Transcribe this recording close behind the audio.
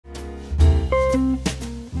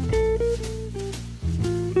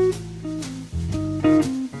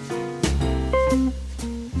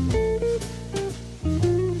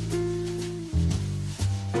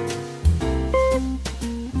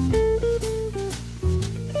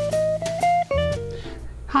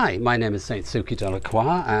Hi, my name is Saint Sukie de la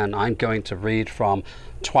Croix, and I'm going to read from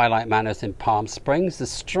Twilight Manors in Palm Springs, The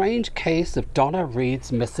Strange Case of Donna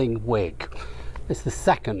Reed's Missing Wig. It's the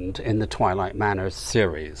second in the Twilight Manors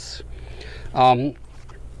series.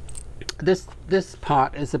 This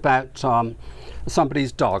part is about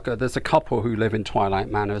somebody's dog. There's a couple who live in Twilight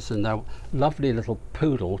Manors, and their lovely little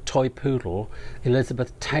poodle, toy poodle,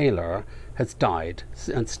 Elizabeth Taylor, has died,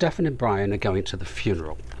 and Stéphane and Brian are going to the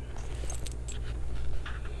funeral.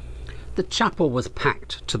 The chapel was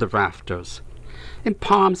packed to the rafters. In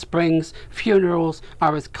Palm Springs, funerals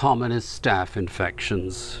are as common as staph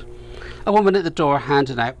infections. A woman at the door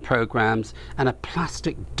handed out programs and a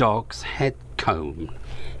plastic dog's head comb.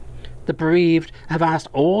 The bereaved have asked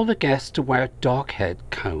all the guests to wear dog head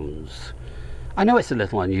cones. I know it's a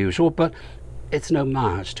little unusual, but it's an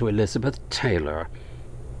homage to Elizabeth Taylor,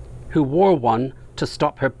 who wore one to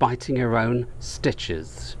stop her biting her own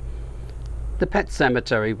stitches. The pet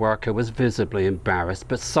cemetery worker was visibly embarrassed,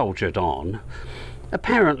 but soldiered on.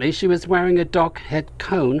 Apparently she was wearing a dog head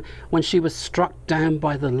cone when she was struck down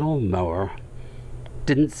by the lawnmower.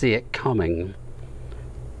 Didn't see it coming.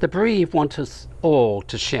 The bereaved want us all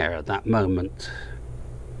to share that moment.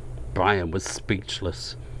 Brian was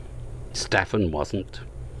speechless. Stéphane wasn't.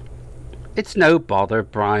 It's no bother,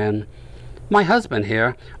 Brian. My husband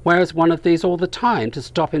here wears one of these all the time to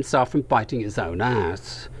stop himself from biting his own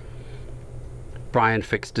ass. Brian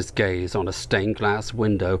fixed his gaze on a stained glass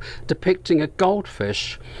window depicting a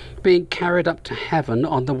goldfish being carried up to heaven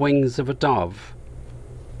on the wings of a dove.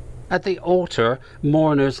 At the altar,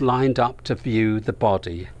 mourners lined up to view the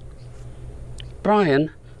body.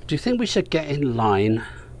 Brian, do you think we should get in line?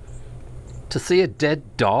 To see a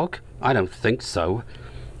dead dog? I don't think so.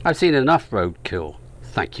 I've seen enough roadkill.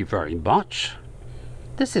 Thank you very much.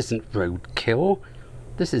 This isn't roadkill.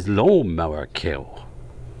 This is lawnmower kill.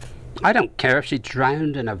 I don't care if she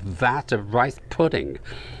drowned in a vat of rice pudding.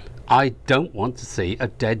 I don't want to see a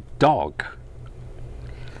dead dog.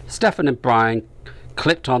 Stéphane and Brian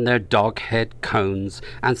clipped on their dog head cones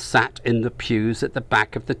and sat in the pews at the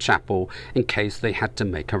back of the chapel in case they had to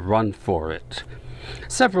make a run for it.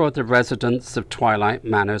 Several of the residents of Twilight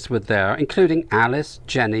Manors were there, including Alice,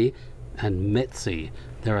 Jenny, and Mitzi,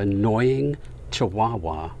 their annoying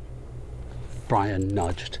chihuahua. Brian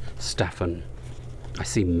nudged Stéphane. I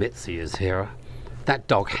see Mitzi is here. That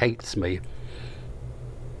dog hates me.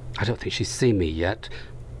 I don't think she's seen me yet.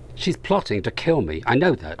 She's plotting to kill me. I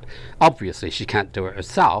know that. Obviously she can't do it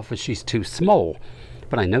herself as she's too small.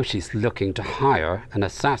 But I know she's looking to hire an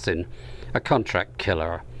assassin, a contract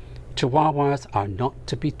killer. Chihuahuas are not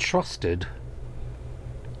to be trusted.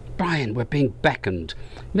 Brian, we're being beckoned.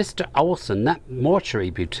 Mr. Olson, that mortuary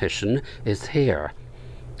beautician, is here.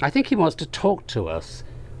 I think he wants to talk to us.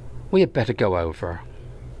 We had better go over.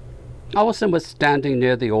 Olson was standing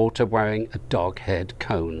near the altar wearing a dog head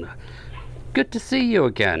cone. Good to see you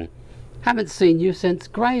again. Haven't seen you since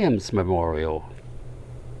Graham's memorial.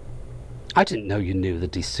 I didn't know you knew the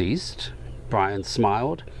deceased, Brian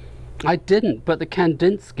smiled. I didn't, but the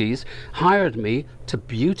Kandinskys hired me to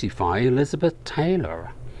beautify Elizabeth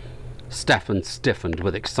Taylor. Stéphane stiffened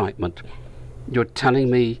with excitement. You're telling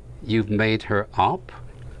me you've made her up?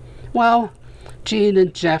 Well, Jean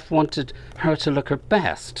and Jeff wanted her to look her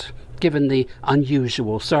best, given the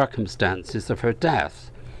unusual circumstances of her death.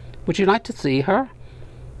 Would you like to see her?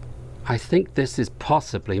 I think this is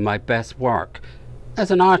possibly my best work. As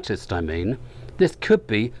an artist, I mean. This could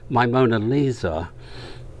be my Mona Lisa.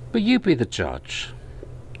 But you be the judge.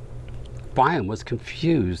 Brian was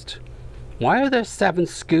confused. Why are there 7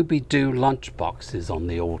 Scooby-Doo lunchboxes on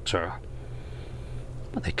the altar?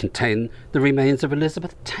 Well, they contain the remains of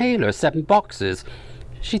Elizabeth Taylor, 7 boxes.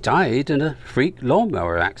 She died in a freak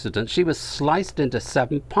lawnmower accident. She was sliced into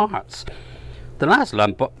 7 parts. The last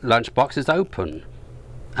lunchbox is open,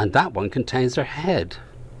 and that one contains her head.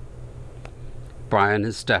 Brian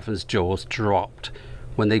and Stéphane's jaws dropped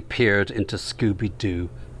when they peered into Scooby-Doo,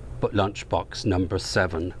 but lunchbox number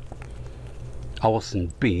 7.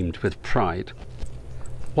 Olson beamed with pride.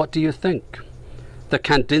 What do you think? The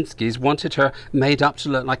Kandinskys wanted her made up to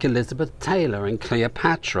look like Elizabeth Taylor in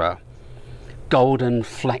Cleopatra. Golden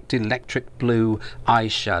flecked electric blue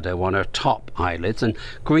eyeshadow on her top eyelids and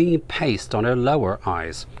green paste on her lower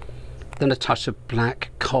eyes. Then a touch of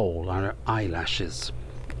black coal on her eyelashes.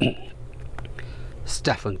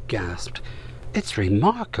 Stéphane gasped. It's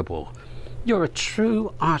remarkable. You're a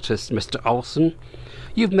true artist, Mr. Olson.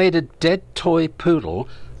 You've made a dead toy poodle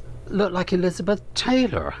look like Elizabeth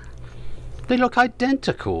Taylor. They look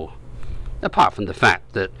identical, apart from the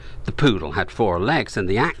fact that the poodle had 4 legs and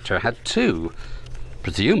the actor had 2.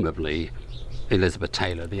 Presumably, Elizabeth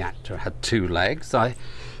Taylor, the actor, had 2 legs. I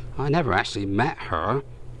never actually met her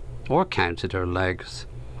or counted her legs.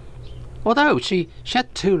 Although she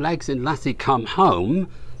had 2 legs in Lassie Come Home,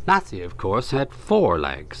 Lassie, of course, had 4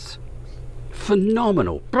 legs.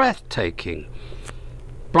 Phenomenal, breathtaking.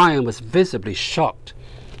 Brian was visibly shocked.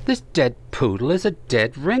 This dead poodle is a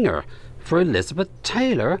dead ringer for Elizabeth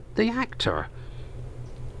Taylor, the actor.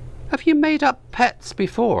 Have you made up pets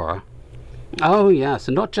before? Oh yes,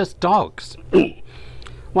 and not just dogs.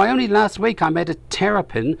 Why, only last week I made a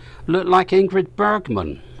terrapin look like Ingrid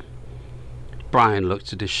Bergman. Brian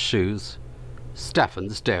looked at his shoes.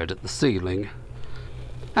 Stéphane stared at the ceiling.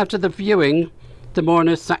 After the viewing, the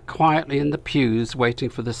mourners sat quietly in the pews waiting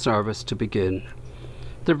for the service to begin.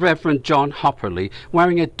 The Reverend John Hopperly,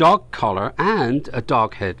 wearing a dog collar and a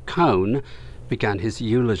dog head cone, began his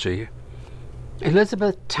eulogy.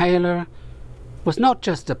 Elizabeth Taylor was not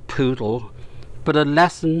just a poodle, but a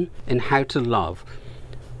lesson in how to love.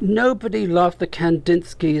 Nobody loved the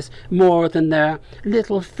Kandinskys more than their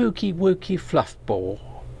little fooky-wooky fluff ball.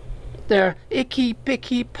 Their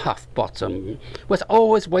icky-picky puff-bottom was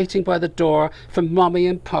always waiting by the door for Mummy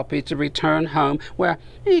and Puppy to return home, where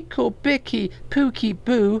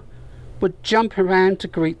Ickle-Bicky-Pooky-Boo would jump around to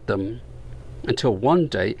greet them, until one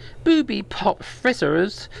day Booby Pop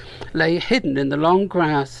Frizzers lay hidden in the long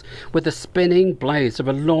grass with the spinning blades of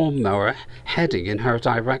a lawnmower heading in her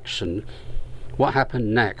direction. What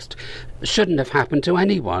happened next shouldn't have happened to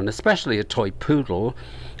anyone, especially a toy poodle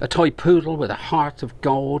with a heart of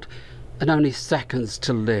gold and only seconds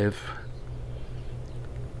to live.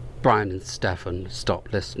 Brian and Stéphane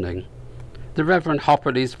stopped listening. The Reverend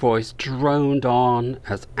Hopperly's voice droned on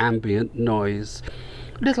as ambient noise.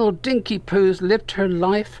 Little Dinky Poos lived her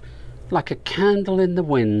life like a candle in the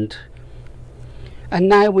wind. And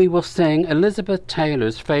now we will sing Elizabeth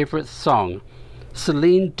Taylor's favourite song,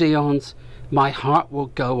 Celine Dion's My Heart Will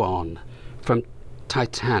Go On, from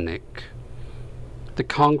Titanic. The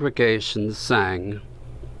congregation sang.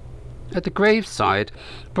 At the graveside,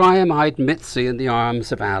 Brian eyed Mitzi in the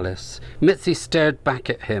arms of Alice. Mitzi stared back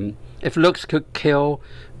at him. If looks could kill,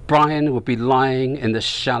 Brian would be lying in the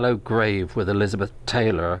shallow grave with Elizabeth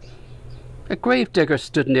Taylor. A gravedigger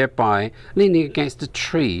stood nearby, leaning against a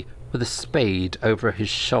tree with a spade over his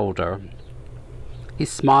shoulder. He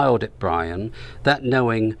smiled at Brian, that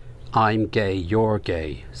knowing, I'm gay, you're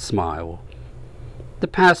gay smile. The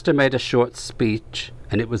pastor made a short speech,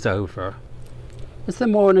 and it was over. As the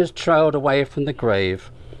mourners trailed away from the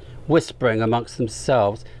grave, whispering amongst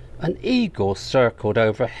themselves, an eagle circled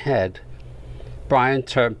overhead. Brian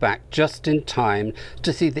turned back just in time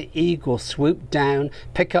to see the eagle swoop down,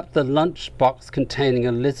 pick up the lunchbox containing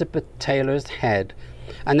Elizabeth Taylor's head,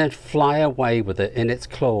 and then fly away with it in its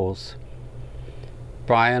claws.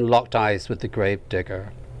 Brian locked eyes with the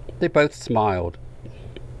gravedigger. They both smiled.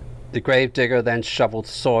 The gravedigger then shoveled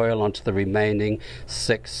soil onto the remaining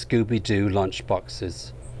 6 Scooby-Doo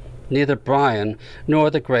lunchboxes. Neither Brian nor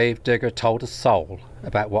the gravedigger told a soul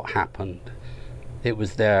about what happened. It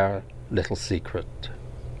was their little secret.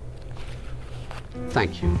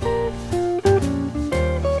 Thank you.